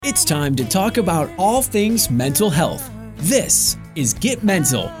It's time to talk about all things mental health. This is Get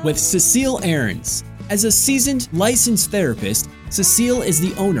Mental with Cecile Ahrens. As a seasoned licensed therapist, Cecile is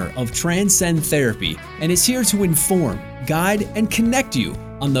the owner of Transcend Therapy and is here to inform, guide, and connect you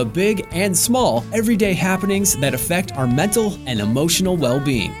on the big and small everyday happenings that affect our mental and emotional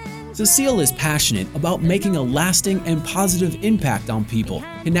well-being. Cecile is passionate about making a lasting and positive impact on people,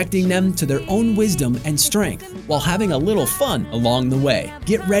 connecting them to their own wisdom and strength while having a little fun along the way.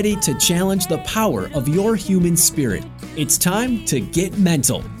 Get ready to challenge the power of your human spirit. It's time to get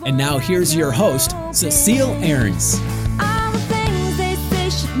mental. And now here's your host, Cecile Ahrens. All the things they say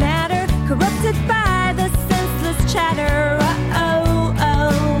should matter, corrupted by the senseless chatter.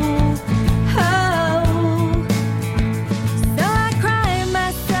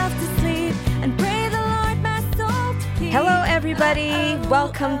 Hello, everybody.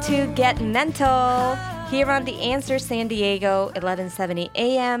 Welcome to Get Mental here on The Answer San Diego, 1170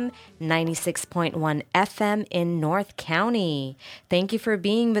 AM, 96.1 FM in North County. Thank you for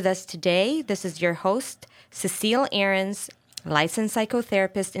being with us today. This is your host, Cecile Ahrens, licensed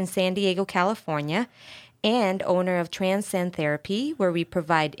psychotherapist in San Diego, California, and owner of Transcend Therapy, where we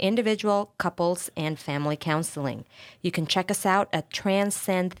provide individual, couples, and family counseling. You can check us out at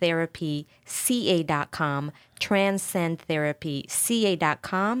transcendtherapyca.com,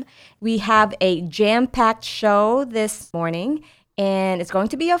 transcendtherapyca.com. We have a jam-packed show this morning, and it's going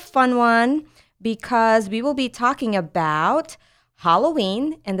to be a fun one because we will be talking about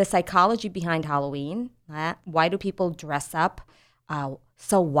Halloween and the psychology behind Halloween. Why do people dress up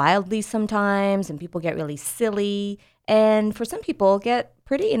so wildly sometimes, and people get really silly, and for some people get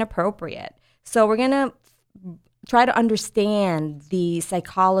pretty inappropriate. So we're going to try to understand the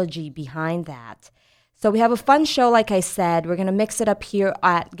psychology behind that. So we have a fun show, like I said. We're going to mix it up here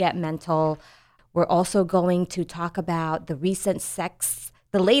at Get Mental. We're also going to talk about the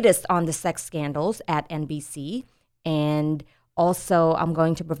latest on the sex scandals at NBC, and also I'm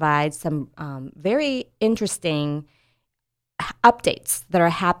going to provide some very interesting updates that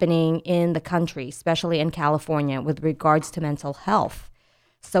are happening in the country, especially in California, with regards to mental health.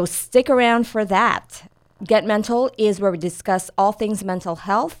 So stick around for that. Get Mental is where we discuss all things mental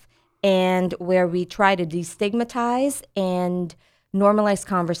health and where we try to destigmatize and normalize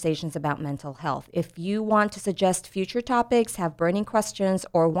conversations about mental health. If you want to suggest future topics, have burning questions,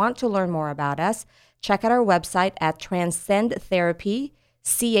 or want to learn more about us, check out our website at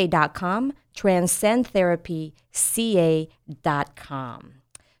transcendtherapyca.com, transcendtherapyca.com.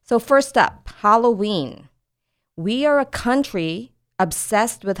 So first up, Halloween. We are a country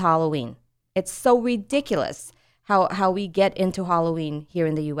obsessed with Halloween. It's so ridiculous how we get into Halloween here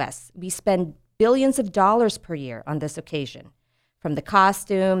in the U.S. We spend billions of dollars per year on this occasion, from the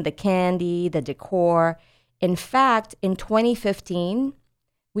costume, the candy, the decor. In fact, in 2015,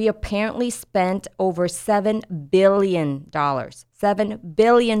 we apparently spent over $7 billion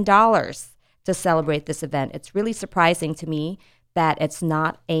to celebrate this event. It's really surprising to me that it's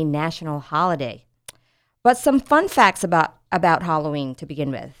not a national holiday. But some fun facts about Halloween to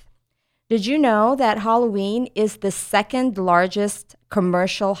begin with. Did you know that Halloween is the second largest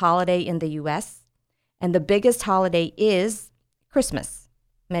commercial holiday in the U.S.? And the biggest holiday is Christmas.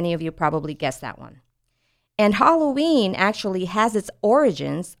 Many of you probably guessed that one. And Halloween actually has its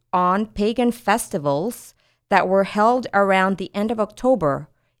origins on pagan festivals that were held around the end of October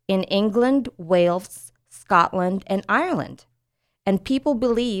in England, Wales, Scotland, and Ireland. And people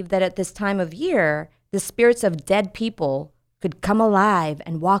believe that at this time of year, the spirits of dead people could come alive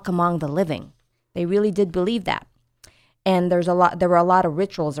and walk among the living. They really did believe that. And there were a lot of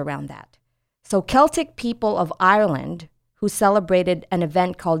rituals around that. So Celtic people of Ireland, who celebrated an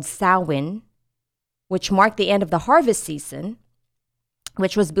event called Samhain, which marked the end of the harvest season,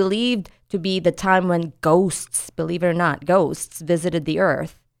 which was believed to be the time when ghosts, believe it or not, ghosts visited the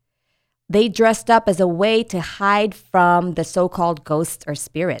earth. They dressed up as a way to hide from the so-called ghosts or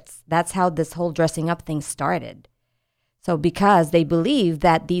spirits. That's how this whole dressing up thing started. So because they believed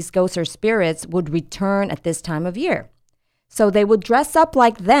that these ghosts or spirits would return at this time of year. So they would dress up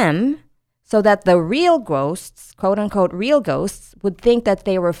like them so that the real ghosts, quote unquote real ghosts, would think that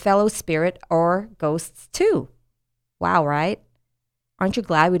they were fellow spirit or ghosts too. Wow, right? Aren't you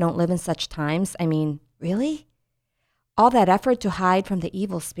glad we don't live in such times? I mean, really? All that effort to hide from the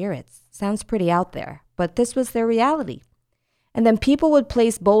evil spirits sounds pretty out there, but this was their reality. And then people would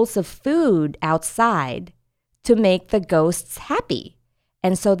place bowls of food outside to make the ghosts happy,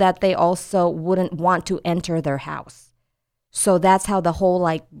 and so that they also wouldn't want to enter their house. So that's how the whole,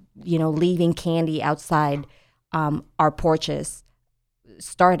 leaving candy outside our porches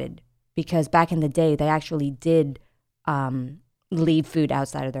started, because back in the day, they actually did leave food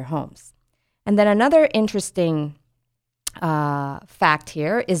outside of their homes. And then another interesting fact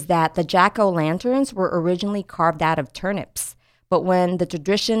here is that the jack-o'-lanterns were originally carved out of turnips. But when the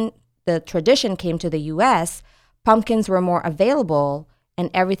tradition came to the U.S., pumpkins were more available, and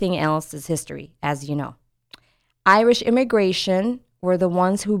everything else is history, as you know. Irish immigration were the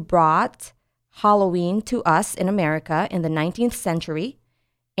ones who brought Halloween to us in America in the 19th century.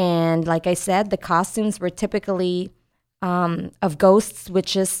 And like I said, the costumes were typically of ghosts,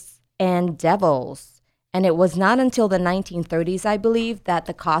 witches, and devils. And it was not until the 1930s, I believe, that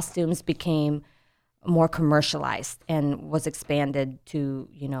the costumes became more commercialized and was expanded to,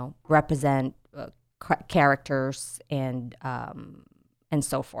 represent characters and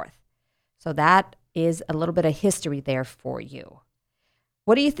so forth. So that is a little bit of history there for you.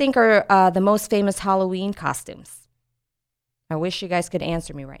 What do you think are the most famous Halloween costumes? I wish you guys could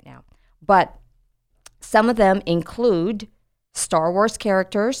answer me right now. But some of them include Star Wars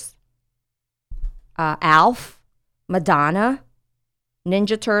characters, Alf, Madonna,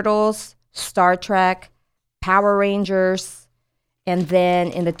 Ninja Turtles, Star Trek, Power Rangers, and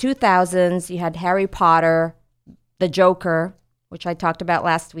then in the 2000s, you had Harry Potter, the Joker, which I talked about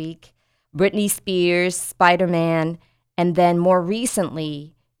last week, Britney Spears, Spider-Man, and then more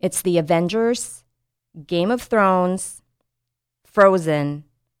recently, it's the Avengers, Game of Thrones, Frozen,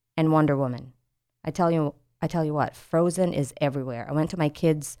 and Wonder Woman. I tell you what, Frozen is everywhere. I went to my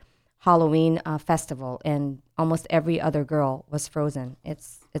kids' Halloween festival, and almost every other girl was Frozen.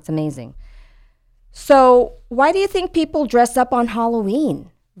 It's amazing. So why do you think people dress up on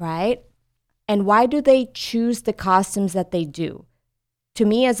Halloween, right? And why do they choose the costumes that they do? To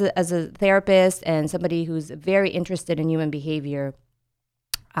me, as a therapist and somebody who's very interested in human behavior,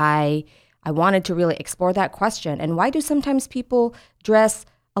 I wanted to really explore that question. And why do sometimes people dress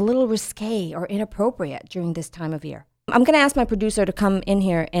a little risque or inappropriate during this time of year? I'm going to ask my producer to come in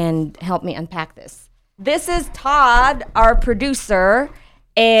here and help me unpack this. This is Todd, our producer,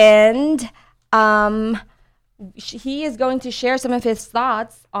 and he is going to share some of his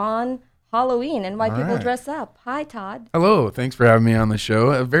thoughts on Halloween and why people dress up. Hi, Todd. Hello. Thanks for having me on the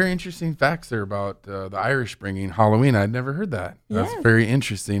show. Very interesting facts there about the Irish bringing Halloween. I'd never heard that. That's very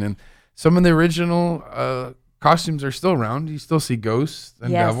interesting. And some of the original costumes are still around. You still see ghosts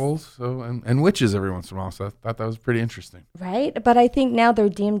and devils and witches every once in a while. So I thought that was pretty interesting. Right? But I think now they're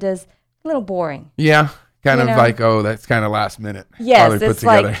deemed as a little boring. Yeah. Kind of like, that's kind of last minute. Yes, it's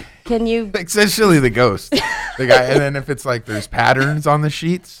like, can you... Especially the ghost. The guy, and then if it's like there's patterns on the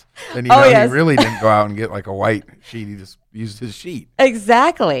sheets, then he really didn't go out and get like a white sheet. He just used his sheet.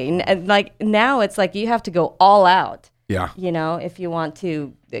 Exactly. And like now it's like you have to go all out. Yeah. If you want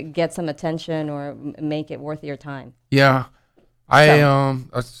to get some attention or make it worth your time. Yeah. Do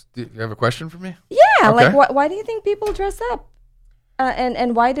you have a question for me? Yeah. Okay. Like why do you think people dress up?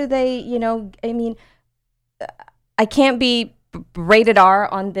 And why do they, I can't be rated R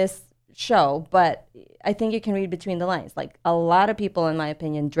on this show, but I think you can read between the lines. Like a lot of people, in my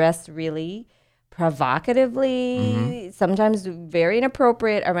opinion, dress really provocatively, sometimes very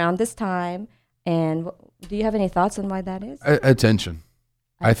inappropriate around this time. And do you have any thoughts on why that is? Attention.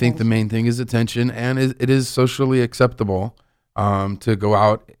 I think the main thing is attention, and it is socially acceptable to go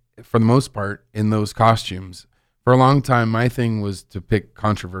out, for the most part, in those costumes. For a long time, my thing was to pick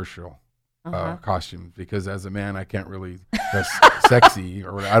controversial costumes, because as a man, I can't really dress sexy,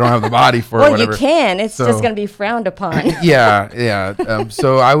 or I don't have the body for it. Well, you can. It's just going to be frowned upon. Yeah.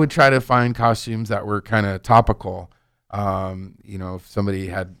 So I would try to find costumes that were kind of topical. If somebody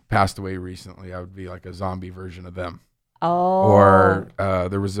had passed away recently, I would be like a zombie version of them. Oh. Or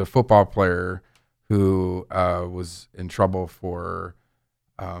there was a football player who was in trouble for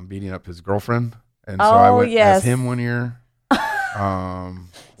beating up his girlfriend. And so I went as him one year.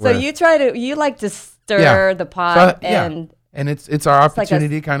 So you like to stir the pot, and it's our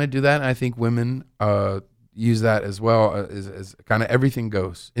opportunity to kind of do that. And I think women use that as well, as kind of everything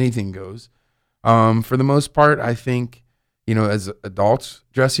goes, anything goes. For the most part, I think, as adults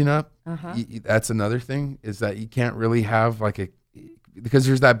dressing up, that's another thing, is that you can't really have because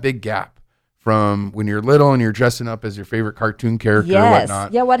there's that big gap from when you're little and you're dressing up as your favorite cartoon character or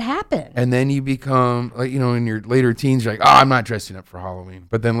whatnot. Yeah, what happened? And then you become, in your later teens, you're like, I'm not dressing up for Halloween.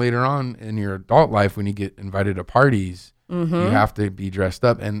 But then later on in your adult life, when you get invited to parties, you have to be dressed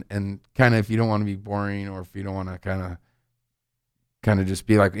up. And kind of, if you don't want to be boring, or if you don't want to kind of just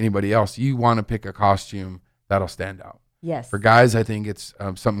be like anybody else, you want to pick a costume that'll stand out. Yes. For guys, I think it's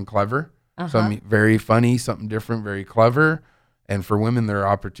something clever, something very funny, something different, very clever. And for women, their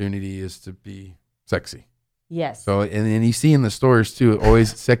opportunity is to be sexy. Yes. So, and you see in the stores too,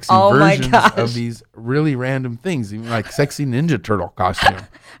 always sexy versions of these really random things, even like sexy Ninja Turtle costume.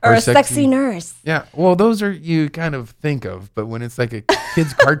 or a sexy nurse. Yeah. Well, those are you kind of think of, but when it's like a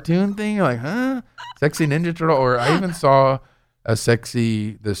kid's cartoon thing, you're like, huh? Sexy Ninja Turtle. Or I even saw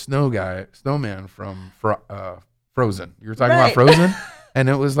the snowman from Frozen. You were talking about Frozen? And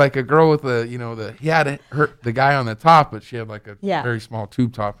it was like a girl with he had the guy on the top, but she had like a very small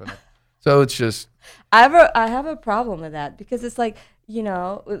tube top in it. So it's just. I have a problem with that because it's like,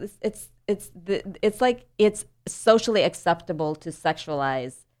 it's like it's socially acceptable to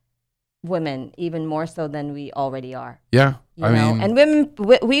sexualize women even more so than we already are. Yeah. I mean, and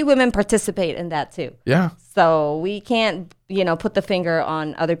we women participate in that too. Yeah. So we can't, put the finger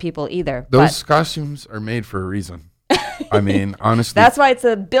on other people either. Those costumes are made for a reason. I mean, honestly. That's why it's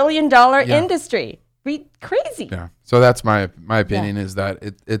 $1 billion industry. Crazy. Yeah. So that's my opinion is that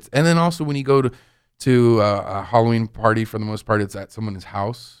it's, and then also when you go to a Halloween party, for the most part, it's at someone's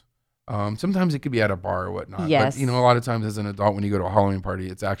house. Sometimes it could be at a bar or whatnot. Yes. But, a lot of times as an adult, when you go to a Halloween party,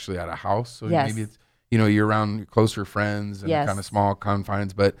 it's actually at a house. So maybe it's, you're around your closer friends and kind of small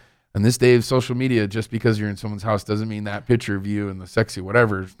confines. But in this day of social media, just because you're in someone's house doesn't mean that picture of you and the sexy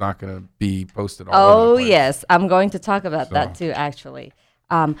whatever is not going to be posted all over the place. Yes. I'm going to talk about that too, actually.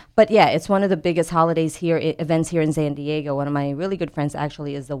 But yeah, it's one of the biggest events here in San Diego. One of my really good friends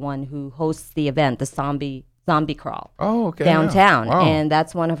actually is the one who hosts the event, the zombie crawl. Oh, okay. Downtown. Yeah. Wow. And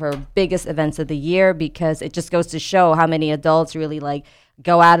that's one of her biggest events of the year because it just goes to show how many adults really like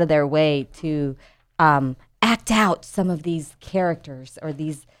go out of their way to act out some of these characters or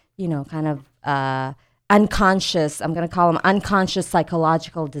these, kind of unconscious, I'm going to call them unconscious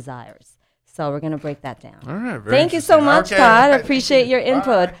psychological desires. So we're going to break that down. All right. Thank you so much, Todd. I appreciate your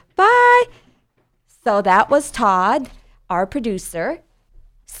input. Bye. So that was Todd, our producer.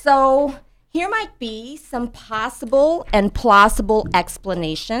 So here might be some possible and plausible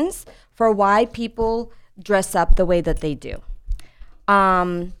explanations for why people dress up the way that they do.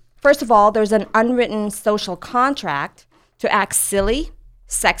 First of all, there's an unwritten social contract to act silly,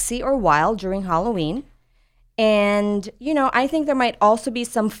 sexy, or wild during Halloween. And, I think there might also be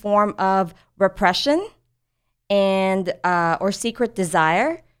some form of repression and or secret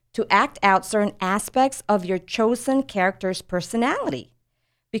desire to act out certain aspects of your chosen character's personality.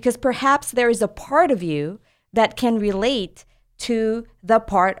 Because perhaps there is a part of you that can relate to the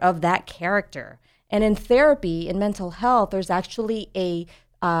part of that character. And in therapy, in mental health, there's actually a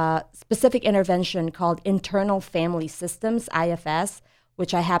specific intervention called internal family systems, IFS,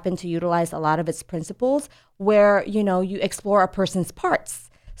 which I happen to utilize a lot of its principles, where, you explore a person's parts.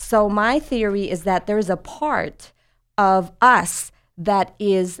 So my theory is that there's a part of us that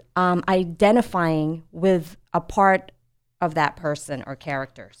is identifying with a part of that person or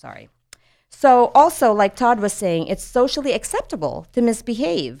character, sorry. So also, like Todd was saying, it's socially acceptable to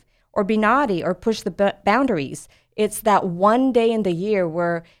misbehave or be naughty or push the boundaries. It's that one day in the year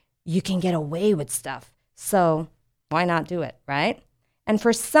where you can get away with stuff. So why not do it, right? And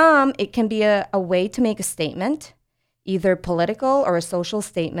for some, it can be a way to make a statement, either political or a social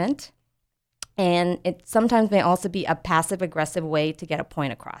statement. And it sometimes may also be a passive-aggressive way to get a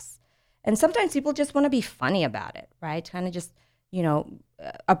point across. And sometimes people just want to be funny about it, right? Kind of just,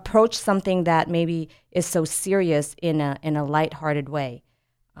 approach something that maybe is so serious in a lighthearted way.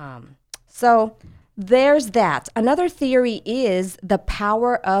 So there's that. Another theory is the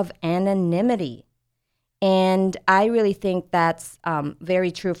power of anonymity. And I really think that's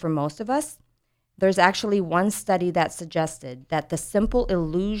very true for most of us. There's actually one study that suggested that the simple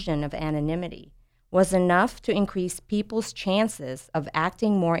illusion of anonymity was enough to increase people's chances of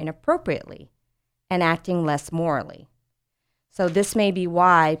acting more inappropriately and acting less morally. So this may be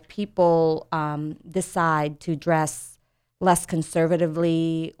why people decide to dress less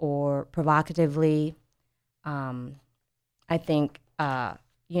conservatively or provocatively. I think,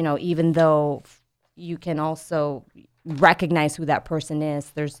 even though you can also recognize who that person is,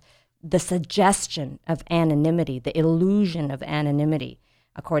 there's the suggestion of anonymity, the illusion of anonymity,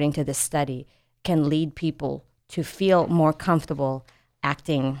 according to this study, can lead people to feel more comfortable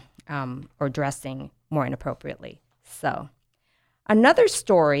acting or dressing more inappropriately. So another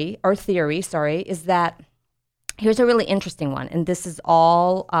theory, is that, here's a really interesting one, and this has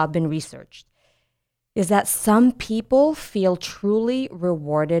all been researched, is that some people feel truly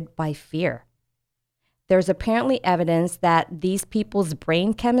rewarded by fear. There's apparently evidence that these people's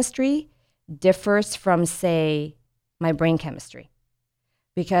brain chemistry differs from, say, my brain chemistry.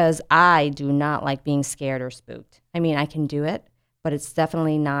 Because I do not like being scared or spooked. I mean, I can do it, but it's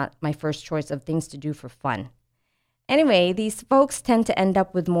definitely not my first choice of things to do for fun. Anyway, these folks tend to end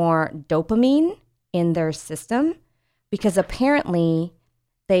up with more dopamine in their system because apparently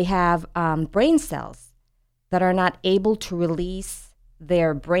they have brain cells that are not able to release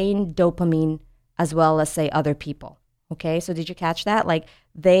their brain dopamine as well as, say, other people. Okay, so did you catch that? Like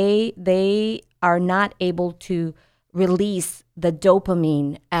they are not able to release the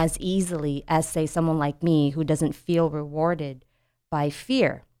dopamine as easily as, say, someone like me who doesn't feel rewarded by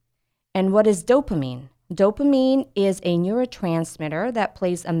fear. And what is dopamine? Dopamine is a neurotransmitter that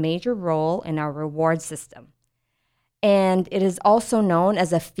plays a major role in our reward system. And it is also known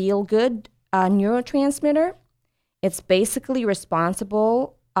as a feel-good neurotransmitter. It's basically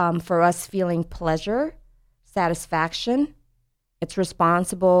responsible for us feeling pleasure, satisfaction. It's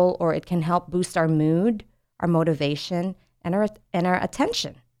responsible, or it can help boost our mood, our motivation, and our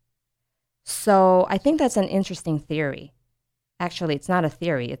attention. So I think that's an interesting theory. Actually, it's not a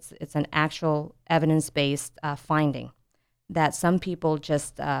theory. It's an actual evidence-based finding that some people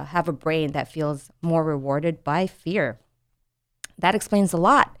just have a brain that feels more rewarded by fear. That explains a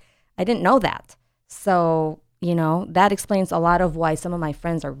lot. I didn't know that. So, that explains a lot of why some of my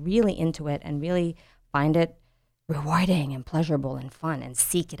friends are really into it and really find it rewarding and pleasurable and fun and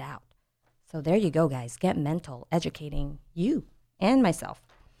seek it out. So there you go, guys. Get mental, educating you and myself.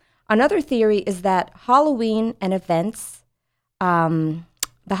 Another theory is that Halloween and events, the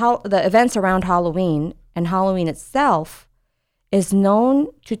events around Halloween and Halloween itself is known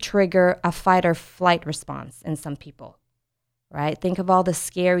to trigger a fight or flight response in some people, right? Think of all the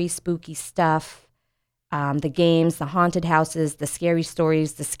scary, spooky stuff, the games, the haunted houses, the scary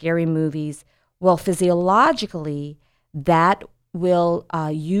stories, the scary movies. Well, physiologically, that will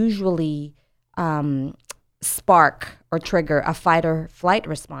usually spark or trigger a fight or flight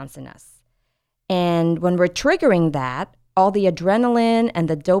response in us. And when we're triggering that, all the adrenaline and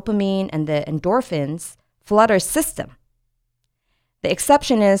the dopamine and the endorphins flood our system. The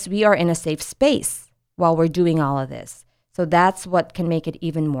exception is we are in a safe space while we're doing all of this. So that's what can make it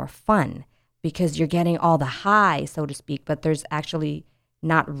even more fun because you're getting all the high, so to speak, but there's actually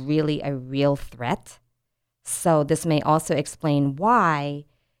not really a real threat. So this may also explain why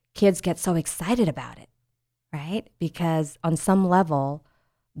kids get so excited about it, right? Because on some level,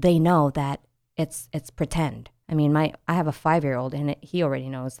 they know that it's pretend. I mean, I have a 5-year-old, and he already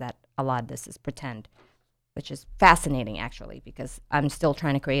knows that a lot of this is pretend, which is fascinating, actually, because I'm still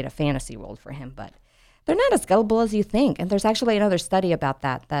trying to create a fantasy world for him. But they're not as gullible as you think. And there's actually another study about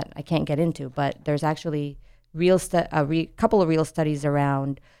that I can't get into, but there's actually a couple of real studies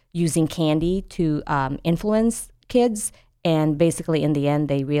around using candy to influence kids. And basically, in the end,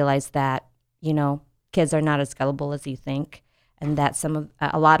 they realized that, kids are not as gullible as you think, and that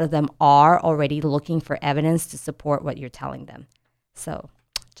a lot of them are already looking for evidence to support what you're telling them. So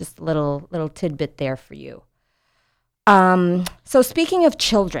just a little tidbit there for you. So speaking of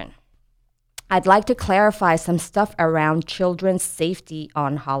children, I'd like to clarify some stuff around children's safety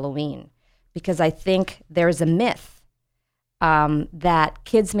on Halloween, because I think there's a myth that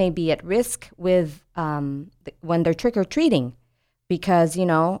kids may be at risk with when they're trick-or-treating. Because,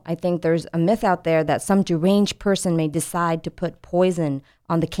 I think there's a myth out there that some deranged person may decide to put poison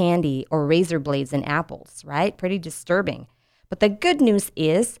on the candy or razor blades in apples, right? Pretty disturbing. But the good news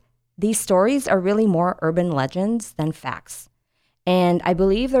is these stories are really more urban legends than facts. And I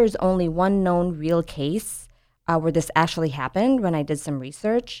believe there's only one known real case where this actually happened when I did some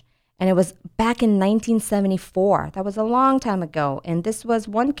research. And it was back in 1974. That was a long time ago. And this was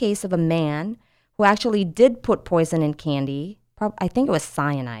one case of a man who actually did put poison in candy. I think it was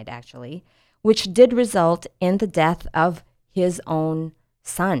cyanide, actually, which did result in the death of his own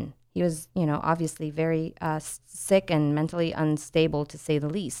son. He was, obviously very sick and mentally unstable, to say the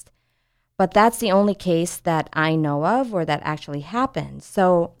least. But that's the only case that I know of where that actually happened.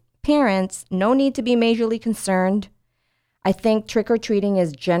 So parents, no need to be majorly concerned. I think trick-or-treating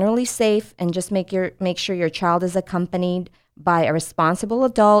is generally safe, and just make sure your child is accompanied by a responsible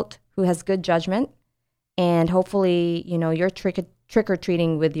adult who has good judgment. And hopefully, you're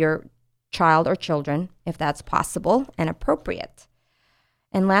trick-or-treating with your child or children, if that's possible and appropriate.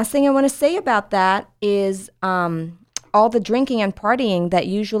 And last thing I want to say about that is all the drinking and partying that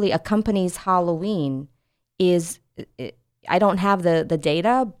usually accompanies Halloween is, I don't have the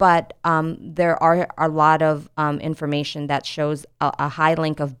data, but there are a lot of information that shows a high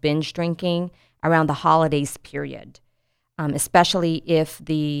link of binge drinking around the holidays period, especially if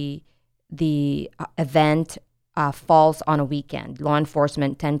the event falls on a weekend. Law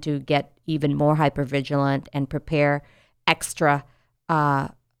enforcement tend to get even more hypervigilant and prepare extra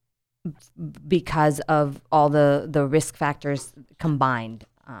because of all the risk factors combined.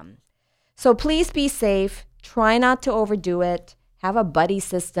 So please be safe. Try not to overdo it. Have a buddy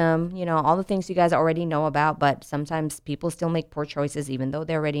system, all the things you guys already know about, but sometimes people still make poor choices even though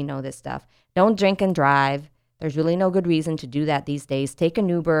they already know this stuff. Don't drink and drive. There's really no good reason to do that these days. Take an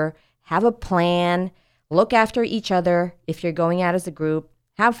Uber, have a plan, look after each other if you're going out as a group,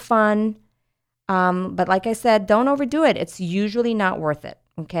 have fun. But like I said, don't overdo it. It's usually not worth it,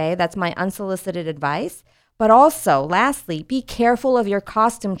 okay? That's my unsolicited advice. But also, lastly, be careful of your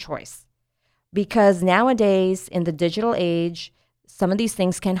costume choice because nowadays in the digital age, some of these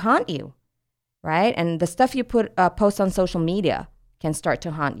things can haunt you, right? And the stuff you post on social media can start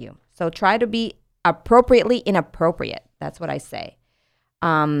to haunt you. So try to be appropriately inappropriate. That's what I say.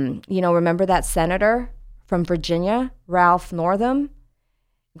 Remember that senator from Virginia, Ralph Northam?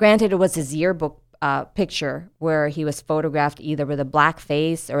 Granted, it was his yearbook picture where he was photographed either with a black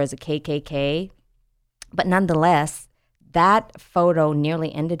face or as a KKK. But nonetheless, that photo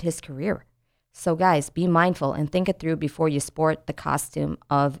nearly ended his career. So guys, be mindful and think it through before you sport the costume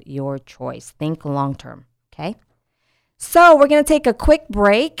of your choice. Think long term, okay? So we're going to take a quick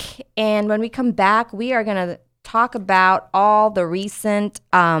break. And when we come back, we are going to talk about all the recent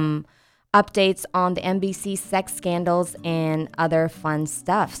updates on the NBC sex scandals and other fun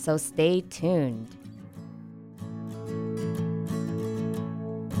stuff. So stay tuned.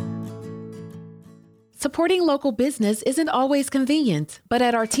 Supporting local business isn't always convenient, but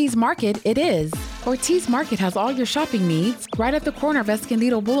at Ortiz Market, it is. Ortiz Market has all your shopping needs right at the corner of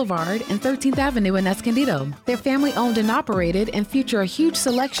Escondido Boulevard and 13th Avenue in Escondido. They're family owned and operated and feature a huge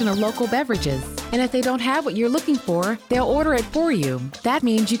selection of local beverages. And if they don't have what you're looking for, they'll order it for you. That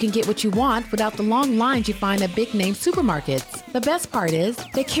means you can get what you want without the long lines you find at big name supermarkets. The best part is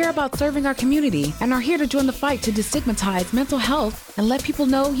they care about serving our community and are here to join the fight to destigmatize mental health and let people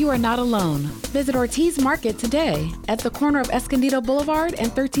know you are not alone. Visit Ortiz Market today at the corner of Escondido Boulevard and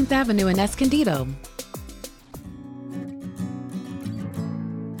 13th Avenue in Escondido.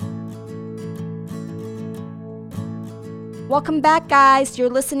 Welcome back, guys. You're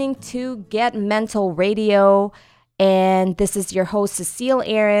listening to Get Mental Radio, and this is your host, Cecile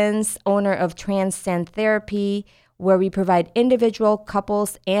Ahrens, owner of Transcend Therapy, where we provide individual,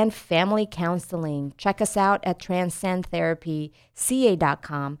 couples, and family counseling. Check us out at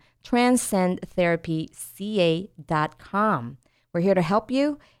transcendtherapyca.com, transcendtherapyca.com. We're here to help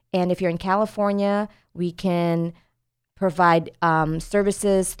you, and if you're in California, we can provide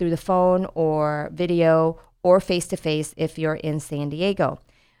services through the phone or video or face-to-face if you're in San Diego.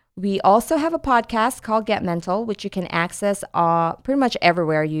 We also have a podcast called Get Mental, which you can access pretty much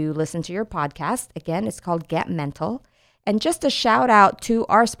everywhere you listen to your podcast. Again, it's called Get Mental. And just a shout out to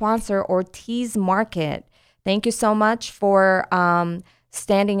our sponsor, Ortiz Market. Thank you so much for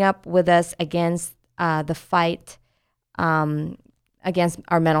standing up with us against the fight against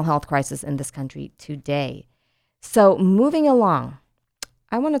our mental health crisis in this country today. So moving along,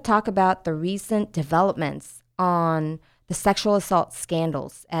 I want to talk about the recent developments on the sexual assault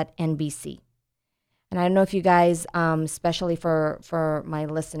scandals at NBC. And I don't know if you guys, especially for my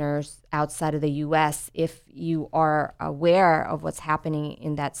listeners outside of the U.S., if you are aware of what's happening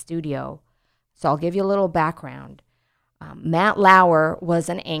in that studio. So I'll give you a little background. Matt Lauer was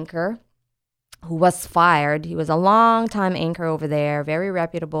an anchor who was fired. He was a long-time anchor over there, very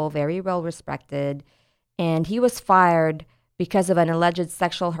reputable, very well-respected. And he was fired because of an alleged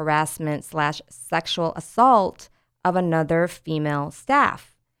sexual harassment / sexual assault of another female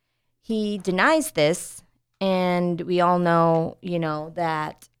staff. He denies this, and we all know,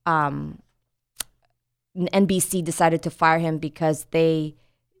 that NBC decided to fire him because they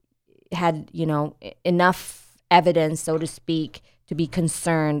had, enough evidence, so to speak, to be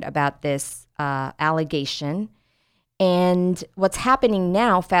concerned about this allegation. And what's happening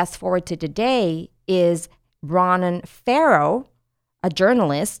now, fast forward to today, is Ronan Farrow, a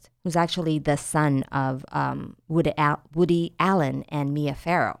journalist who's actually the son of Woody Allen and Mia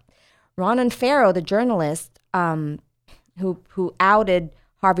Farrow. Ronan Farrow, the journalist who outed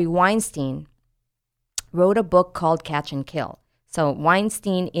Harvey Weinstein, wrote a book called Catch and Kill. So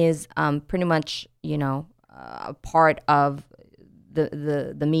Weinstein is pretty much, a part of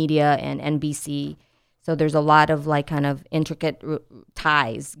the media and NBC. So there's a lot of kind of intricate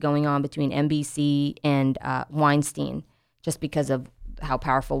ties going on between NBC and Weinstein, just because of how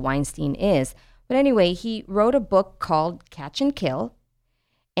powerful Weinstein is. But anyway, he wrote a book called Catch and Kill,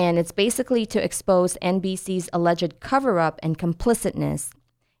 and it's basically to expose NBC's alleged cover-up and complicitness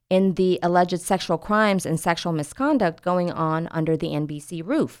in the alleged sexual crimes and sexual misconduct going on under the NBC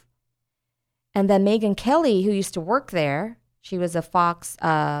roof. And then Megyn Kelly, who used to work there, she was a Fox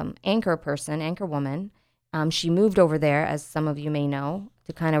anchor woman. She moved over there, as some of you may know,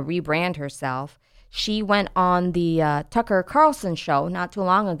 to kind of rebrand herself. She went on the Tucker Carlson show not too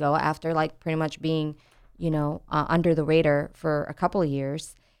long ago after like pretty much being, under the radar for a couple of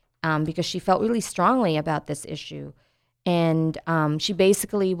years because she felt really strongly about this issue. And she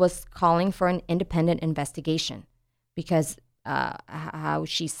basically was calling for an independent investigation because to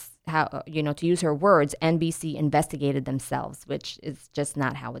use her words, NBC investigated themselves, which is just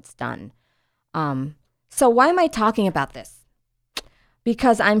not how it's done. So why am I talking about this?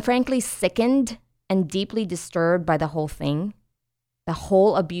 Because I'm frankly sickened and deeply disturbed by the whole thing, the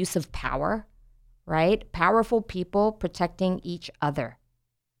whole abuse of power, right? Powerful people protecting each other.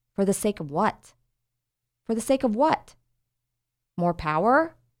 For the sake of what? For the sake of what? More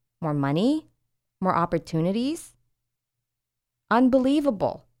power? More money? More opportunities?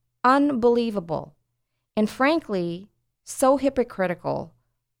 Unbelievable. Unbelievable. And frankly, so hypocritical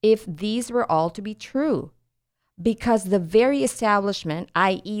if these were all to be true. Because the very establishment,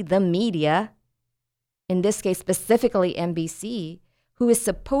 i.e. the media, in this case specifically NBC, who is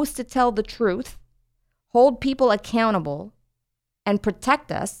supposed to tell the truth, hold people accountable, and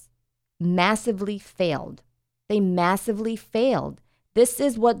protect us, massively failed. They massively failed. This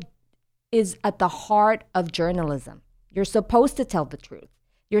is what is at the heart of journalism. You're supposed to tell the truth.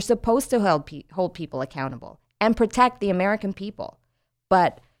 You're supposed to hold people accountable and protect the American people.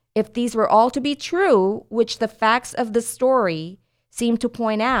 But if these were all to be true, which the facts of the story seem to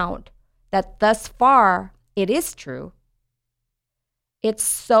point out that thus far it is true, it's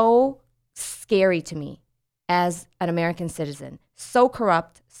so scary to me as an American citizen. So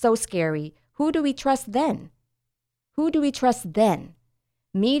corrupt, so scary. Who do we trust then? Who do we trust then?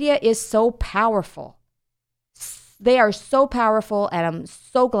 Media is so powerful. They are so powerful, and I'm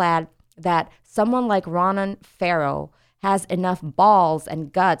so glad that someone like Ronan Farrow has enough balls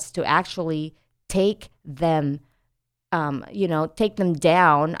and guts to actually take them, take them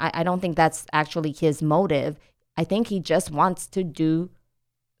down. I don't think that's actually his motive. I think he just wants to do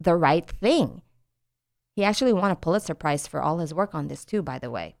the right thing. He actually won a Pulitzer Prize for all his work on this too, by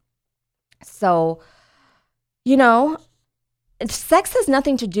the way. So, sex has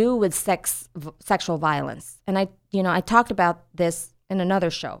nothing to do with sexual violence. And I talked about this in another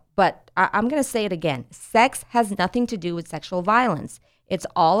show, but I'm going to say it again. Sex has nothing to do with sexual violence. It's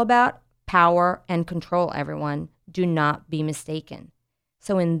all about power and control, everyone. Do not be mistaken.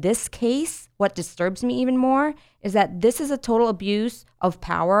 So in this case, what disturbs me even more is that this is a total abuse of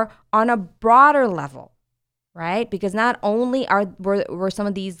power on a broader level, right? Because not only were some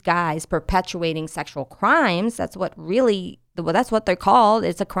of these guys perpetuating sexual crimes, that's what they're called,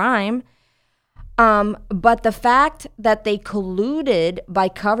 it's a crime, but the fact that they colluded by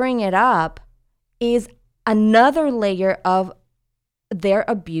covering it up is another layer of their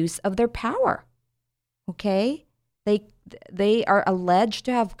abuse of their power, okay? They are alleged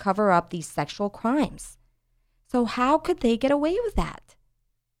to have covered up these sexual crimes. So how could they get away with that?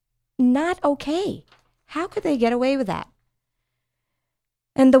 Not okay. How could they get away with that?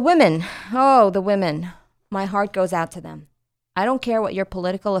 And the women, my heart goes out to them. I don't care what your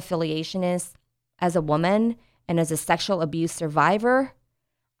political affiliation is. As a woman and as a sexual abuse survivor,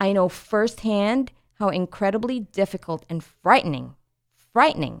 I know firsthand how incredibly difficult and frightening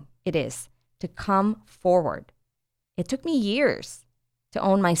it is to come forward. It took me years to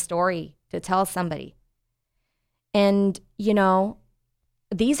own my story, to tell somebody. And,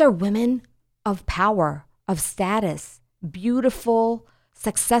 these are women of power, of status, beautiful,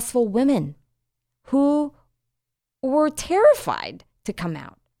 successful women who were terrified to come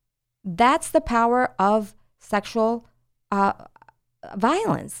out. That's the power of sexual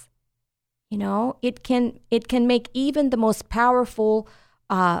violence. It can make even the most powerful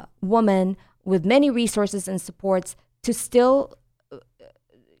woman with many resources and supports to still,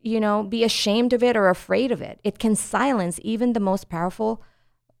 be ashamed of it or afraid of it. It can silence even the most powerful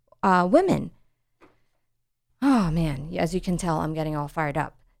women. Oh, man, as you can tell, I'm getting all fired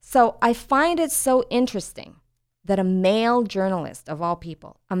up. So I find it so interesting that a male journalist, of all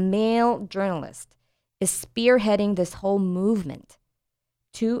people, a male journalist is spearheading this whole movement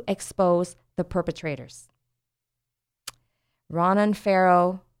to expose the perpetrators. Ronan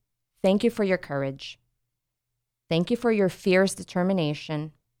Farrow, thank you for your courage. Thank you for your fierce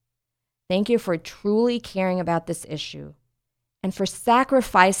determination. Thank you for truly caring about this issue and for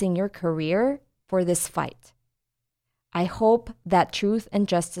sacrificing your career for this fight. I hope that truth and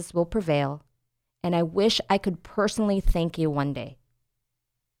justice will prevail, and I wish I could personally thank you one day.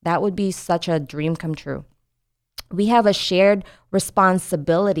 That would be such a dream come true. We have a shared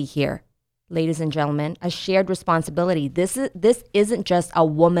responsibility here, ladies and gentlemen, a shared responsibility. This isn't just a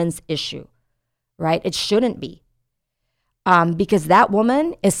woman's issue, right? It shouldn't be. because that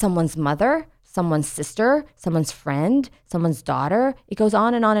woman is someone's mother, someone's sister, someone's friend, someone's daughter. It goes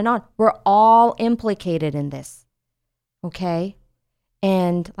on and on and on. We're all implicated in this, okay?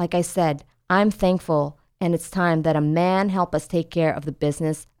 And like I said, I'm thankful, and it's time that a man help us take care of the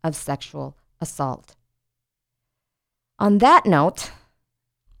business of sexual assault. On that note,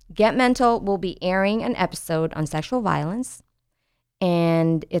 Get Mental will be airing an episode on sexual violence,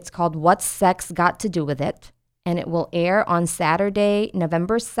 and it's called What's Sex Got to Do With It? And it will air on Saturday,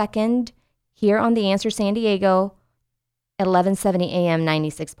 November 2nd, here on The Answer San Diego, 1170 AM,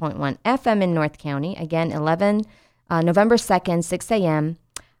 96.1 FM in North County. Again, November 2nd, 6 a.m.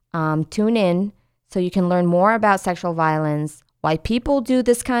 Tune in so you can learn more about sexual violence, why people do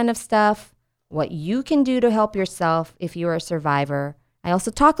this kind of stuff, what you can do to help yourself if you're a survivor. I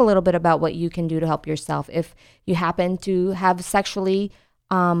also talk a little bit about what you can do to help yourself if you happen to have sexually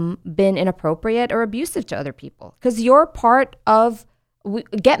been inappropriate or abusive to other people. Because you're part of,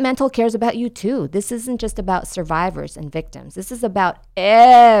 Get Mental cares about you too. This isn't just about survivors and victims. This is about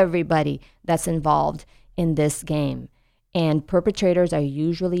everybody that's involved in this game. And perpetrators are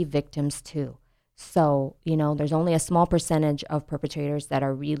usually victims too. So, there's only a small percentage of perpetrators that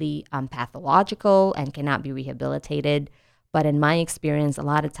are really pathological and cannot be rehabilitated. But in my experience, a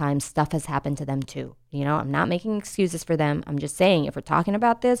lot of times stuff has happened to them too. I'm not making excuses for them. I'm just saying if we're talking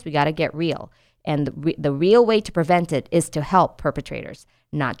about this, we got to get real. And the real way to prevent it is to help perpetrators,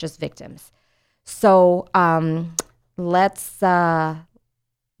 not just victims. So let's all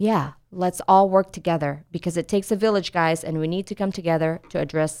work together because it takes a village, guys, and we need to come together to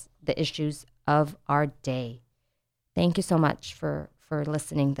address the issues of our day. Thank you so much for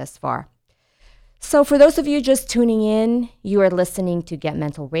listening this far. So for those of you just tuning in, you are listening to Get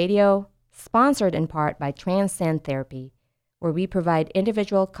Mental Radio, sponsored in part by Transcend Therapy, where we provide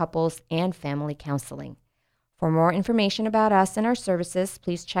individual, couples, and family counseling. For more information about us and our services,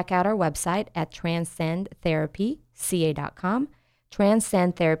 please check out our website at transcendtherapyca.com,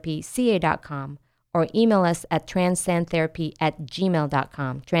 transcendtherapyca.com, or email us at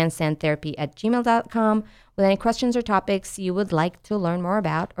transcendtherapy@gmail.com, transcendtherapy@gmail.com, with any questions or topics you would like to learn more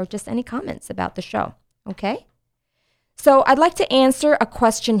about or just any comments about the show, okay? So I'd like to answer a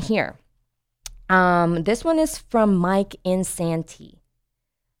question here. This one is from Mike in Santee.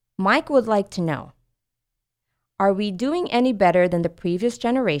 Mike would like to know, are we doing any better than the previous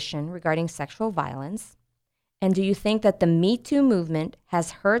generation regarding sexual violence? And do you think that the Me Too movement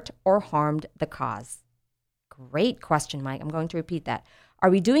has hurt or harmed the cause? Great question, Mike. I'm going to repeat that. Are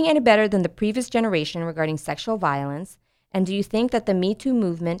we doing any better than the previous generation regarding sexual violence? And do you think that the Me Too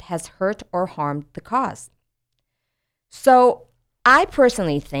movement has hurt or harmed the cause? So I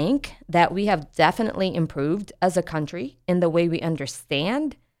personally think that we have definitely improved as a country in the way we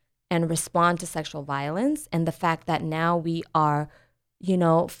understand and respond to sexual violence, and the fact that now we are,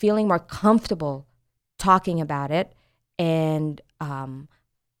 feeling more comfortable talking about it and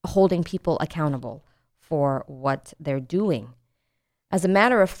holding people accountable for what they're doing. As a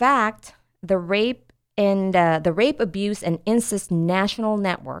matter of fact, the Rape, Abuse, and Incest National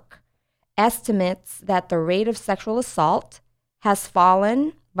Network estimates that the rate of sexual assault has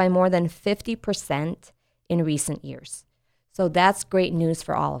fallen by more than 50% in recent years. So that's great news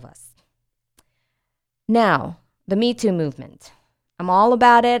for all of us. Now, the Me Too movement. I'm all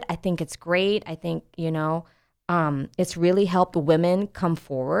about it. I think it's great. I think, it's really helped women come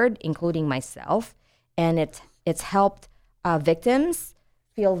forward, including myself. And it's helped victims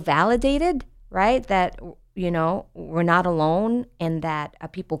feel validated, right? That, we're not alone and that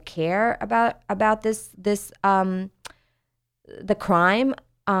people care about this the crime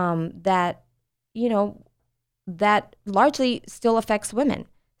that largely still affects women.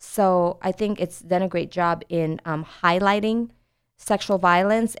 So I think it's done a great job in highlighting sexual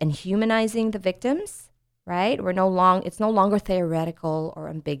violence and humanizing the victims, right? It's no longer theoretical or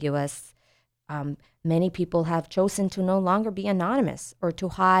ambiguous. Many people have chosen to no longer be anonymous or to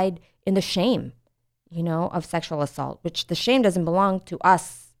hide in the shame, of sexual assault, which the shame doesn't belong to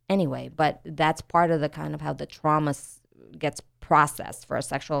us anyway, but that's part of the kind of how the trauma gets processed for a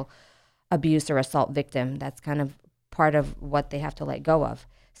sexual abuse or assault victim. That's kind of part of what they have to let go of.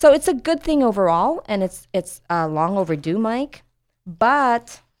 So it's a good thing overall, and it's long overdue, Mike.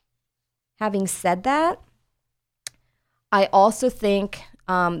 But having said that, I also think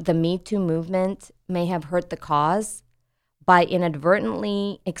the Me Too movement may have hurt the cause by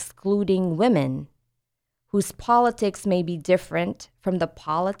inadvertently excluding women whose politics may be different from the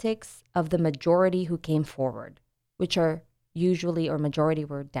politics of the majority who came forward, which are usually, or majority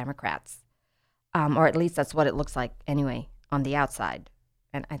were Democrats. Or at least that's what it looks like anyway on the outside.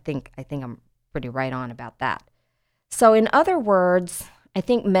 And I think I'm pretty right on about that. So in other words, I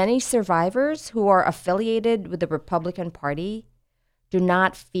think many survivors who are affiliated with the Republican Party do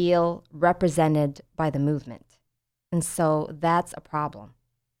not feel represented by the movement. And so that's a problem.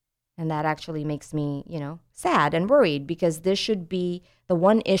 And that actually makes me, sad and worried, because this should be the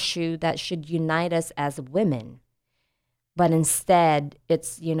one issue that should unite us as women. But instead,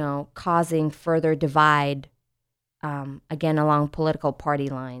 it's, causing further divide, again, along political party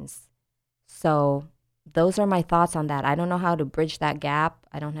lines. So those are my thoughts on that. I don't know how to bridge that gap.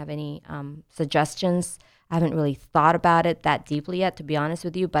 I don't have any suggestions. I haven't really thought about it that deeply yet, to be honest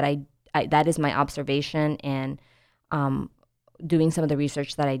with you, but I that is my observation, and doing some of the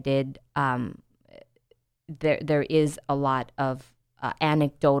research that I did, there is a lot of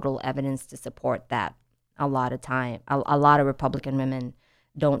anecdotal evidence to support that. A lot of Republican women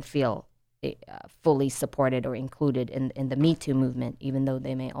don't feel fully supported or included in the Me Too movement, even though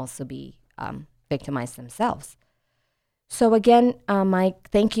they may also be victimized themselves. So again, Mike,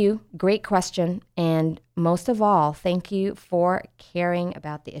 thank you. Great question. And most of all, thank you for caring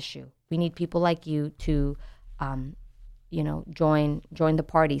about the issue. We need people like you to, join the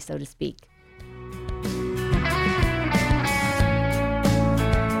party, so to speak.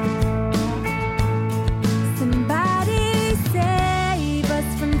 Somebody save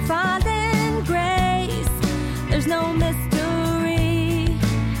us from fallen grace. There's no mystery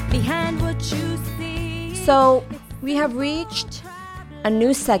behind what you see. So we have reached a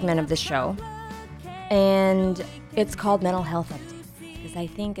new segment of the show, and it's called Mental Health Updates, because I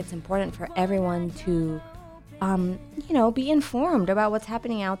think it's important for everyone to, be informed about what's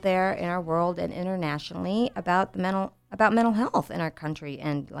happening out there in our world and internationally about mental health in our country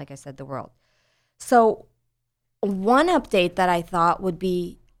and, like I said, the world. So one update that I thought would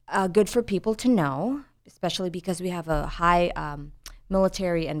be good for people to know, especially because we have a high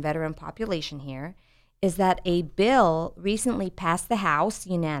military and veteran population here, is that a bill recently passed the House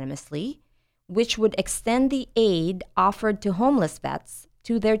unanimously, which would extend the aid offered to homeless vets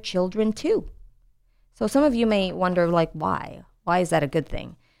to their children too. So some of you may wonder, why? Why is that a good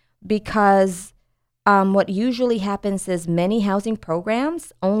thing? Because what usually happens is many housing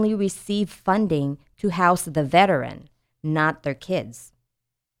programs only receive funding to house the veteran, not their kids,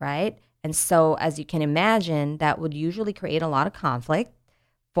 right? And so, as you can imagine, that would usually create a lot of conflict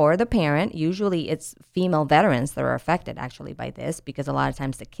for the parent. Usually it's female veterans that are affected actually by this, because a lot of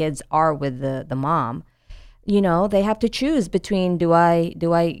times the kids are with the mom. They have to choose between, do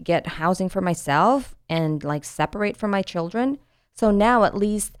I get housing for myself and separate from my children? So now at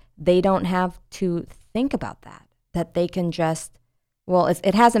least they don't have to think about that they can just,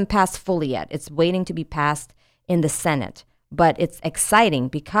 it hasn't passed fully yet. It's waiting to be passed in the Senate. But it's exciting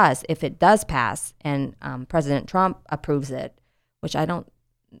because if it does pass and President Trump approves it, which I don't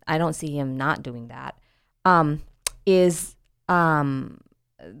see him not doing that,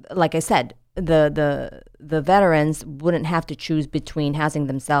 like I said, the veterans wouldn't have to choose between housing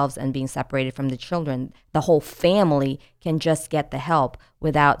themselves and being separated from the children. The whole family can just get the help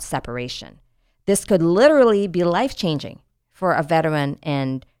without separation. This could literally be life-changing for a veteran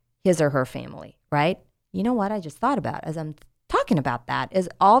and his or her family, right? You know what I just thought about as I'm talking about that is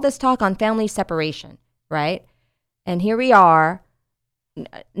all this talk on family separation, right? And here we are,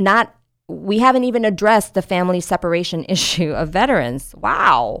 we haven't even addressed the family separation issue of veterans.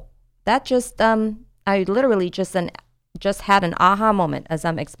 Wow. That just, I literally just had an aha moment as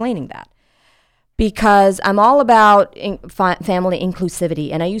I'm explaining that. Because I'm all about family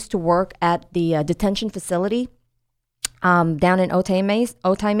inclusivity. And I used to work at the detention facility down in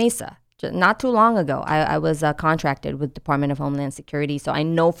Otay Mesa. Not too long ago, I was contracted with Department of Homeland Security, so I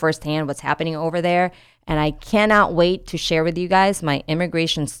know firsthand what's happening over there, and I cannot wait to share with you guys my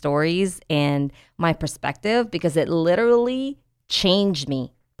immigration stories and my perspective, because it literally changed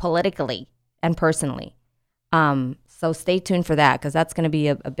me politically and personally. So stay tuned for that, because that's going to be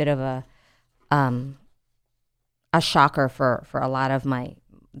a bit of a shocker for a lot of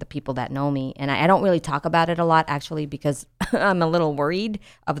the people that know me. And I don't really talk about it a lot, actually, because I'm a little worried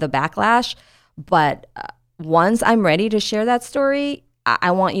of the backlash. But once I'm ready to share that story,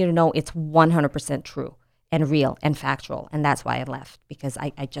 I want you to know it's 100% true and real and factual. And that's why I left, because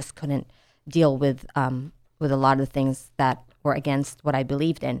I just couldn't deal with a lot of the things that were against what I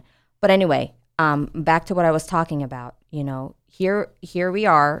believed in. But anyway, back to what I was talking about. Here we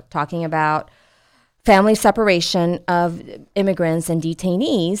are talking about family separation of immigrants and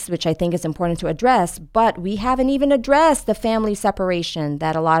detainees, which I think is important to address, but we haven't even addressed the family separation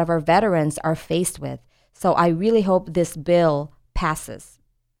that a lot of our veterans are faced with. So I really hope this bill passes,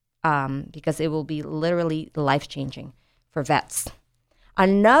 because it will be literally life-changing for vets.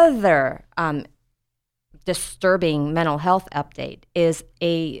 Another disturbing mental health update is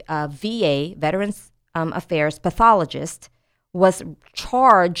a VA, Veterans Affairs pathologist, was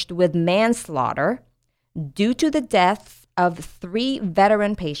charged with manslaughter due to the deaths of 3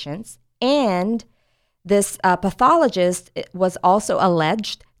 veteran patients, and this pathologist was also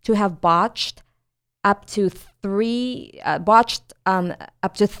alleged to have botched up to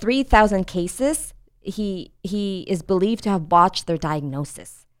 3,000 cases. He is believed to have botched their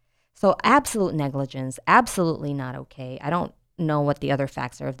diagnosis. So absolute negligence, absolutely not okay. I don't know what the other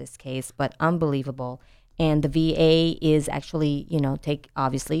facts are of this case, but unbelievable. And the VA is actually,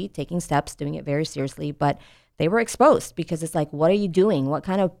 obviously taking steps, doing it very seriously, but they were exposed because it's like, what are you doing? What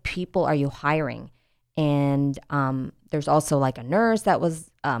kind of people are you hiring? And there's also like a nurse that was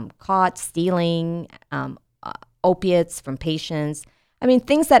caught stealing opiates from patients. I mean,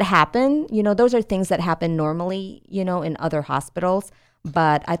 things that happen, those are things that happen normally, in other hospitals.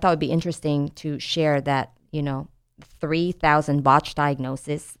 But I thought it would be interesting to share that, 3,000 botched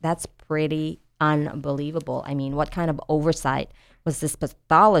diagnoses, that's pretty unbelievable. I mean, what kind of oversight was this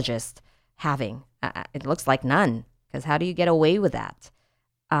pathologist having? It looks like none, because how do you get away with that?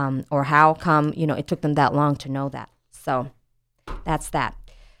 Or how come, it took them that long to know that? So that's that.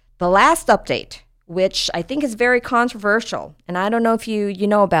 The last update, which I think is very controversial, and I don't know if you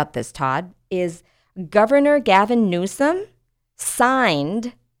know about this, Todd, is Governor Gavin Newsom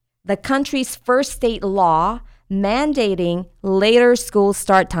signed the country's first state law mandating later school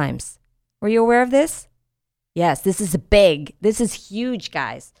start times. Were you aware of this? Yes, this is big. This is huge,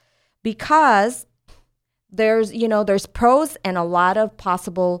 guys, because there's pros and a lot of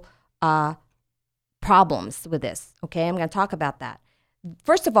possible problems with this. Okay, I'm going to talk about that.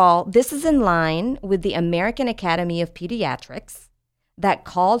 First of all, this is in line with the American Academy of Pediatrics that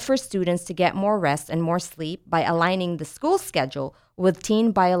called for students to get more rest and more sleep by aligning the school schedule with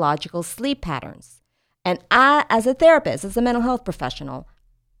teen biological sleep patterns. And I, as a therapist, as a mental health professional,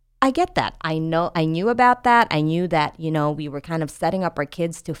 I get that. I knew about that. I knew that, we were kind of setting up our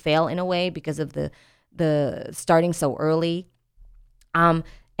kids to fail in a way because of the starting so early.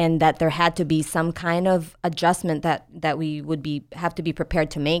 And that there had to be some kind of adjustment that we would have to be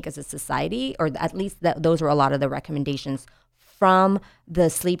prepared to make as a society, or at least those were a lot of the recommendations from the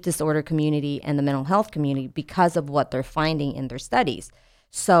sleep disorder community and the mental health community because of what they're finding in their studies.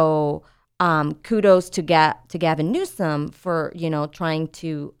 So kudos to Gavin Newsom for trying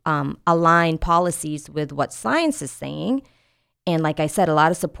to align policies with what science is saying. And like I said, a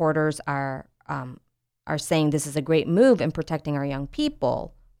lot of supporters are saying this is a great move in protecting our young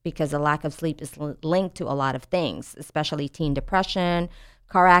people, because the lack of sleep is linked to a lot of things, especially teen depression,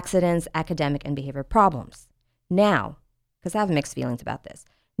 car accidents, academic and behavior problems. Now, because I have mixed feelings about this.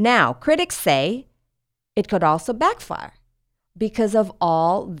 Now, critics say it could also backfire because of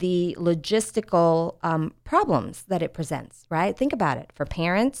all the logistical problems that it presents, right? Think about it. For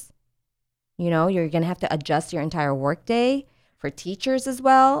parents, you're going to have to adjust your entire workday. For teachers as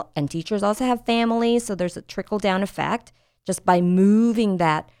well, and teachers also have families, so there's a trickle-down effect. Just by moving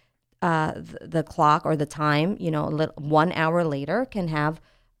that, the clock or the time, 1 hour later can have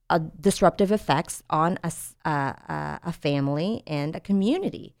disruptive effects on a family and a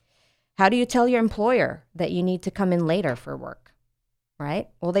community. How do you tell your employer that you need to come in later for work, right?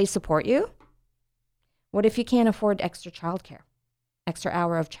 Will they support you? What if you can't afford extra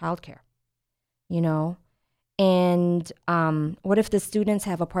hour of childcare, And what if the students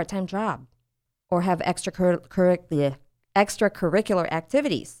have a part-time job or have extracurricular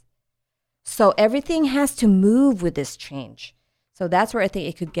activities? So everything has to move with this change. So that's where I think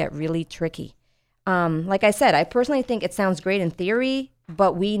it could get really tricky. Like I said, I personally think it sounds great in theory,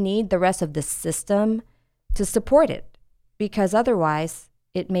 but we need the rest of the system to support it, because otherwise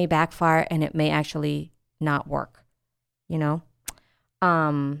it may backfire and it may actually not work.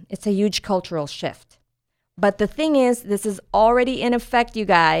 It's a huge cultural shift. But the thing is, this is already in effect, you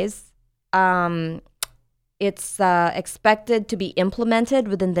guys. It's expected to be implemented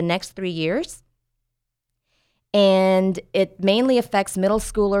within the next 3 years. And it mainly affects middle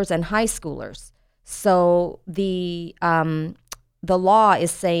schoolers and high schoolers. So the law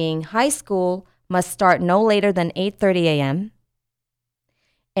is saying high school must start no later than 8:30 a.m.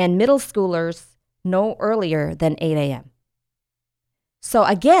 and middle schoolers no earlier than 8 a.m. So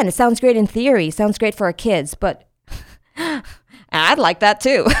again, it sounds great in theory, sounds great for our kids, but I'd like that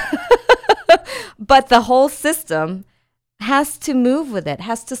too. But the whole system has to move with it,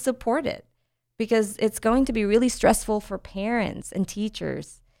 has to support it, because it's going to be really stressful for parents and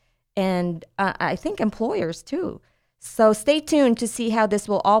teachers and I think employers too. So stay tuned to see how this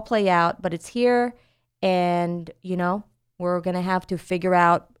will all play out, but it's here, and we're going to have to figure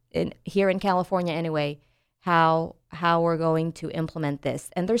out, here in California anyway, how we're going to implement this.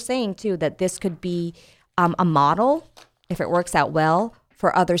 And they're saying too that this could be a model, if it works out well,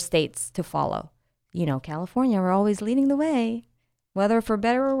 for other states to follow. You know, California, we're always leading the way, whether for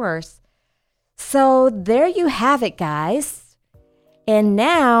better or worse. So there you have it, guys. And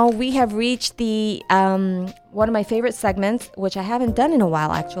now we have reached the one of my favorite segments, which I haven't done in a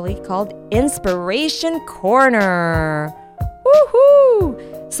while actually, called Inspiration Corner.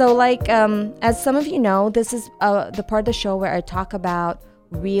 Woohoo! So like, as some of you know, this is the part of the show where I talk about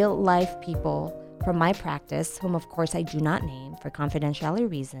real life people from my practice, whom of course I do not name for confidentiality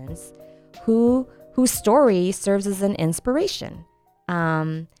reasons, whose story serves as an inspiration.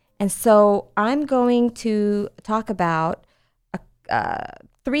 And so I'm going to talk about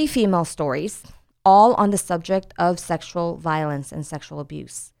 3 female stories, all on the subject of sexual violence and sexual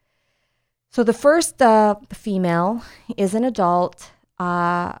abuse. So the first female is an adult,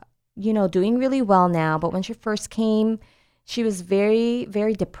 doing really well now. But when she first came, she was very,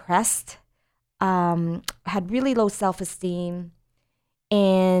 very depressed, had really low self-esteem,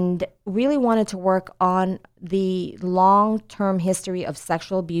 and really wanted to work on the long-term history of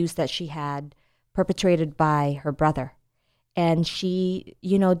sexual abuse that she had perpetrated by her brother. And she,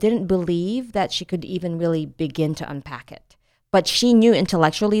 didn't believe that she could even really begin to unpack it. But she knew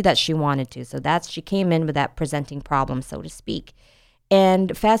intellectually that she wanted to. So she came in with that presenting problem, so to speak.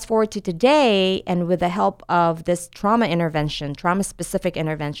 And fast forward to today, and with the help of this trauma-specific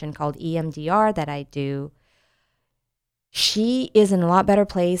intervention called EMDR that I do, she is in a lot better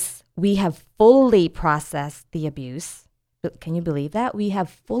place. We have fully processed the abuse. Can you believe that? We have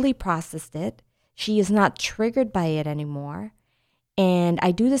fully processed it. She is not triggered by it anymore. And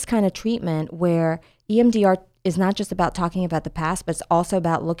I do this kind of treatment where EMDR is not just about talking about the past, but it's also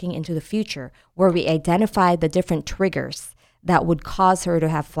about looking into the future, where we identify the different triggers that would cause her to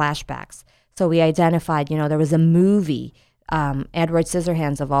have flashbacks. So we identified, there was a movie, Edward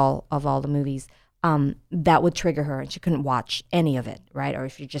Scissorhands of all the movies, that would trigger her, and she couldn't watch any of it, right? Or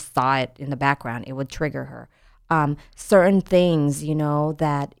if you just saw it in the background, it would trigger her. Certain things,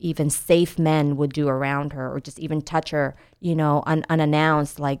 that even safe men would do around her, or just even touch her,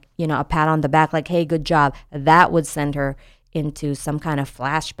 unannounced, like, a pat on the back, like, hey, good job. That would send her into some kind of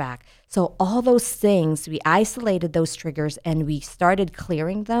flashback. So all those things, we isolated those triggers and we started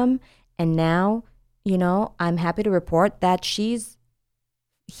clearing them. And now, I'm happy to report that she's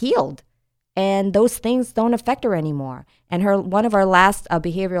healed and those things don't affect her anymore. And one of our last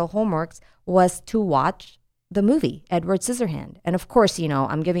behavioral homeworks was to watch the movie, Edward Scissorhand. And of course,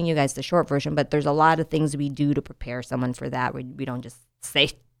 I'm giving you guys the short version, but there's a lot of things we do to prepare someone for that. We don't just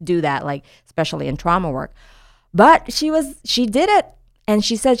do that, like, especially in trauma work. But she did it. And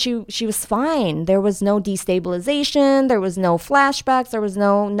she said she was fine. There was no destabilization. There was no flashbacks. There was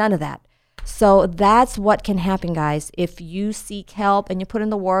none of that. So that's what can happen, guys. If you seek help and you put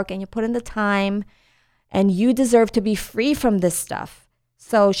in the work and you put in the time, and you deserve to be free from this stuff.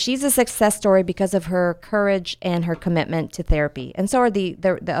 So she's a success story because of her courage and her commitment to therapy. And so are the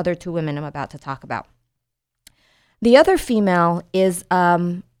other 2 women I'm about to talk about. The other female is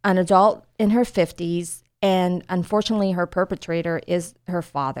an adult in her 50s, and unfortunately her perpetrator is her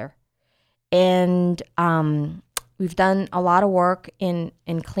father. And we've done a lot of work in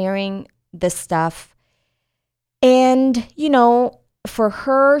clearing this stuff. And, for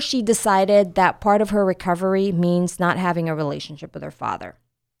her, she decided that part of her recovery means not having a relationship with her father.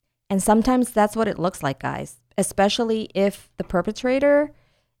 And sometimes that's what it looks like, guys, especially if the perpetrator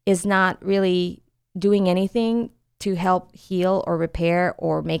is not really doing anything to help heal or repair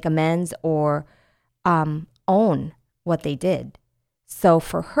or make amends or own what they did. So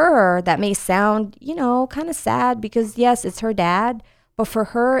for her, that may sound, kind of sad because, yes, it's her dad. But for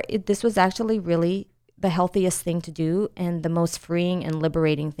her, this was actually really the healthiest thing to do and the most freeing and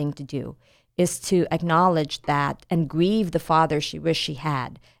liberating thing to do, is to acknowledge that and grieve the father she wished she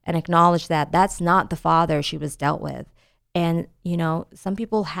had, and acknowledge that that's not the father she was dealt with. And, some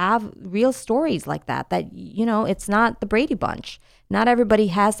people have real stories like that, it's not the Brady Bunch. Not everybody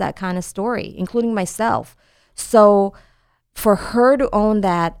has that kind of story, including myself. So for her to own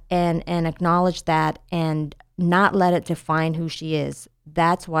that and acknowledge that and not let it define who she is,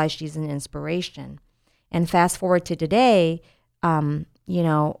 that's why she's an inspiration. And fast forward to today, a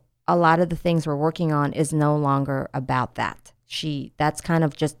lot of the things we're working on is no longer about that. That's kind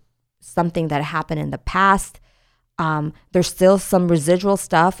of just something that happened in the past. There's still some residual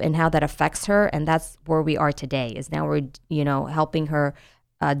stuff and how that affects her, and that's where we are today. Is now we're helping her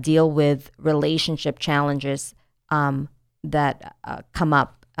deal with relationship challenges that come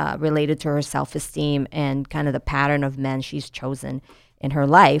up related to her self-esteem and kind of the pattern of men she's chosen in her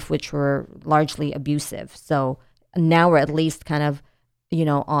life, which were largely abusive. So now we're at least kind of,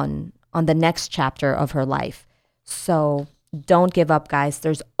 on the next chapter of her life. So don't give up, guys.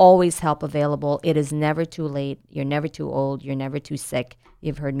 There's always help available. It is never too late. You're never too old. You're never too sick.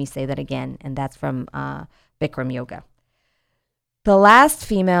 You've heard me say that again, and that's from Bikram Yoga. The last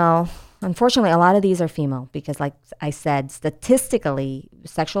female, unfortunately, a lot of these are female because, like I said, statistically,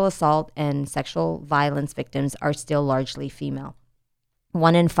 sexual assault and sexual violence victims are still largely female.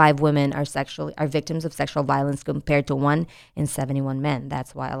 1 in 5 women are victims of sexual violence compared to 1 in 71 men.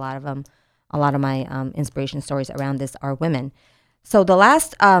 That's why a lot of my inspiration stories around this are women. So the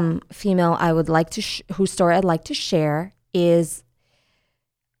last female I would like to whose story I'd like to share is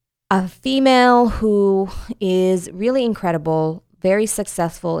a female who is really incredible, very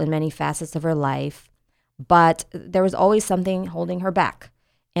successful in many facets of her life, but there was always something holding her back.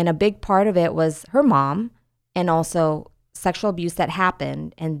 And a big part of it was her mom and also sexual abuse that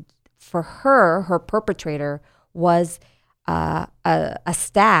happened. And for her perpetrator was a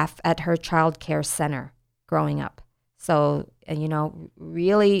staff at her child care center growing up. So,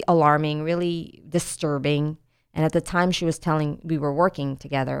 really alarming, really disturbing. And at the time she was we were working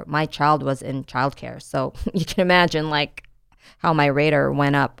together, my child was in childcare. So you can imagine how my radar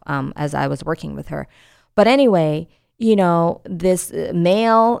went up as I was working with her. But anyway, this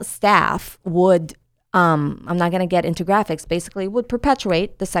male staff would, I'm not going to get into graphics, basically would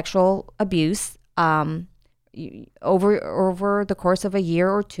perpetuate the sexual abuse over the course of a year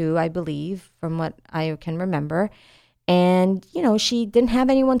or two, I believe, from what I can remember. And, she didn't have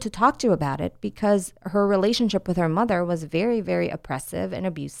anyone to talk to about it because her relationship with her mother was very, very oppressive and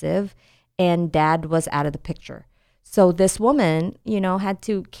abusive, and dad was out of the picture. So this woman, had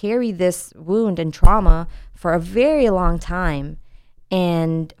to carry this wound and trauma for a very long time.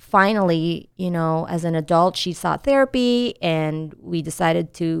 And finally, as an adult, she sought therapy, and we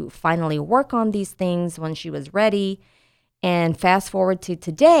decided to finally work on these things when she was ready. And fast forward to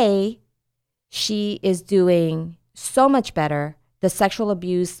today, she is doing so much better. The sexual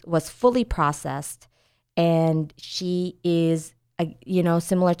abuse was fully processed, and she is,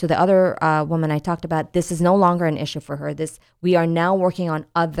 similar to the other woman I talked about, this is no longer an issue for her. We are now working on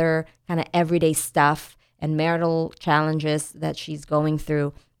other kind of everyday stuff and marital challenges that she's going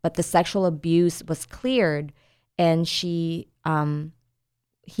through. But the sexual abuse was cleared, and she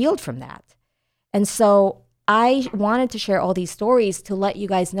healed from that. And so I wanted to share all these stories to let you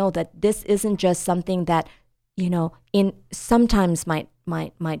guys know that this isn't just something that, sometimes might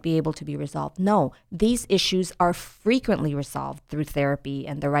be able to be resolved. No, these issues are frequently resolved through therapy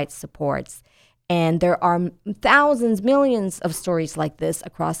and the right supports. And there are thousands, millions of stories like this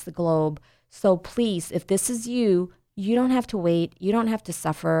across the globe. So please, if this is you, you don't have to wait. You don't have to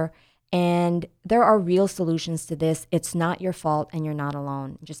suffer. And there are real solutions to this. It's not your fault, and you're not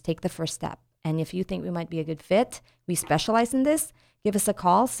alone. Just take the first step. And if you think we might be a good fit, we specialize in this, give us a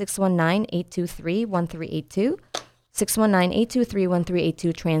call, 619-823-1382,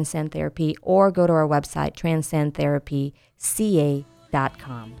 619-823-1382, Transcend Therapy, or go to our website,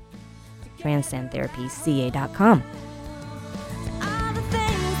 transcendtherapyca.com, transcendtherapyca.com. All the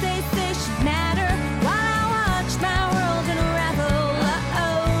things they say should matter while I watch my world unravel.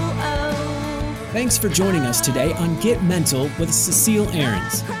 Thanks for joining us today on Get Mental with Cecile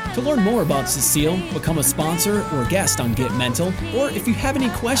Ahrens. To learn more about Cecile, become a sponsor or guest on Get Mental, or if you have any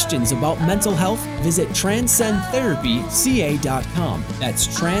questions about mental health, visit transcendtherapyca.com. That's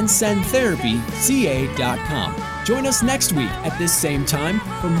transcendtherapyca.com. Join us next week at this same time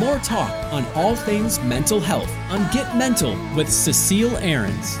for more talk on all things mental health on Get Mental with Cecile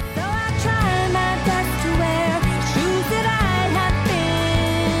Ahrens.